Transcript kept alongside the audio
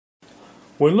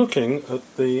We're looking at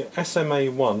the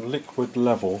SMA1 liquid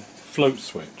level float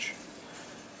switch.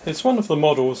 It's one of the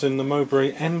models in the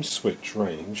Mowbray M switch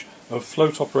range of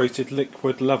float operated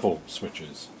liquid level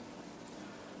switches.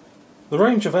 The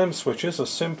range of M switches are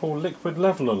simple liquid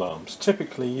level alarms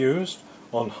typically used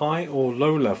on high or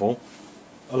low level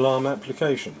alarm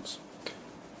applications.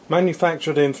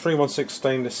 Manufactured in 316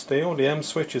 stainless steel, the M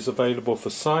switch is available for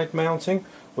side mounting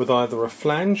with either a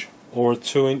flange or a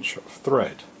 2-inch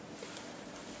thread.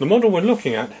 The model we're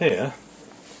looking at here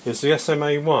is the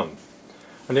SMA1,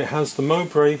 and it has the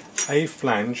Mowbray A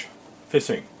flange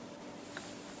fitting.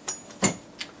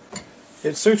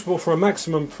 It's suitable for a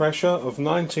maximum pressure of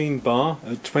 19 bar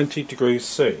at 20 degrees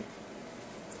C.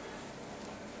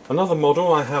 Another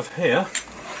model I have here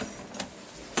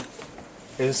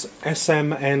is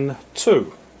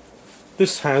SMA2.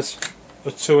 This has a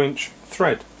 2-inch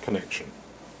thread connection.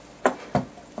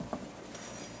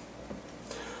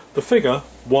 The figure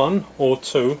 1 or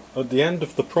 2 at the end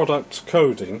of the product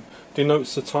coding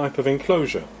denotes the type of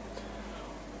enclosure.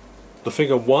 The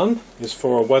figure 1 is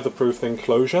for a weatherproof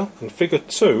enclosure and figure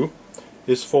 2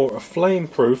 is for a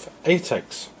flame-proof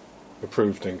ATEX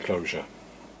approved enclosure.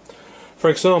 For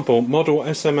example, model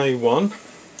SMA1,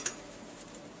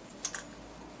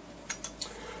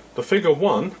 the figure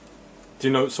 1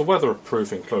 denotes a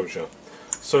weatherproof enclosure.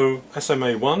 So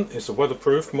SMA1 is a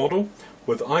weatherproof model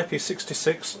with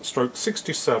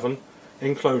IP66/67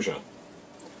 enclosure.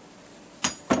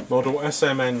 Model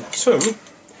SMN2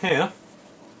 here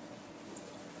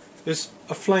is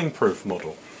a flame-proof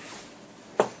model.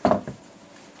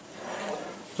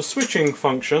 The switching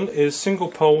function is single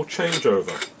pole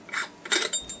changeover.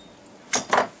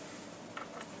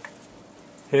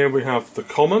 Here we have the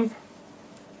common,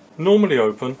 normally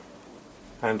open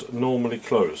and normally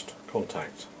closed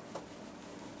contact.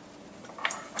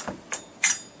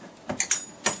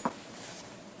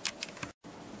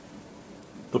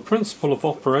 The principle of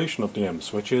operation of the M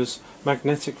switch is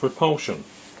magnetic repulsion.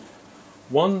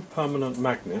 One permanent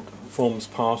magnet forms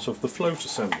part of the float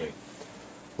assembly,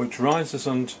 which rises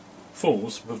and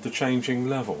falls with the changing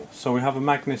level. So we have a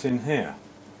magnet in here.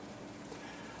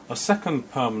 A second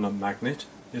permanent magnet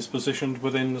is positioned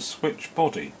within the switch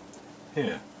body,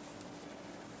 here.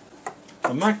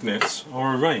 The magnets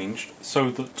are arranged so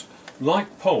that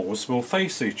like poles will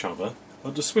face each other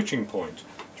at the switching point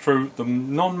through the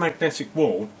non-magnetic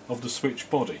wall of the switch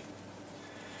body.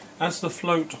 As the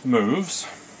float moves,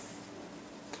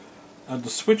 at the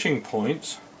switching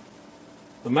point,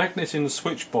 the magnet in the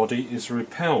switch body is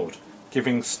repelled,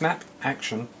 giving snap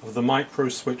action of the micro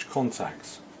switch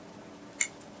contacts.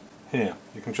 Here,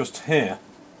 you can just hear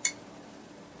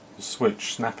the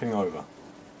switch snapping over.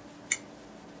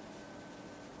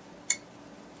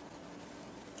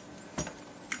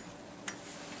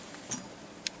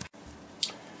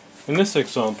 In this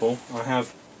example, I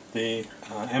have the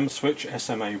M switch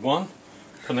SMA1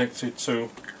 connected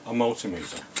to a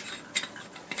multimeter,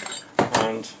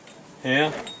 and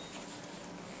here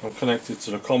I'm connected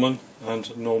to the common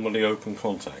and normally open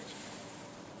contact.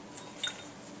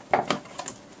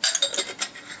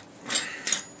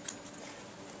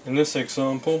 In this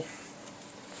example,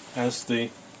 as the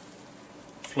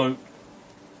float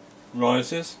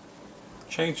rises,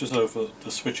 changes over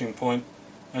the switching point,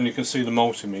 and you can see the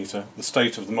multimeter, the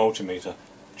state of the multimeter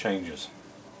changes.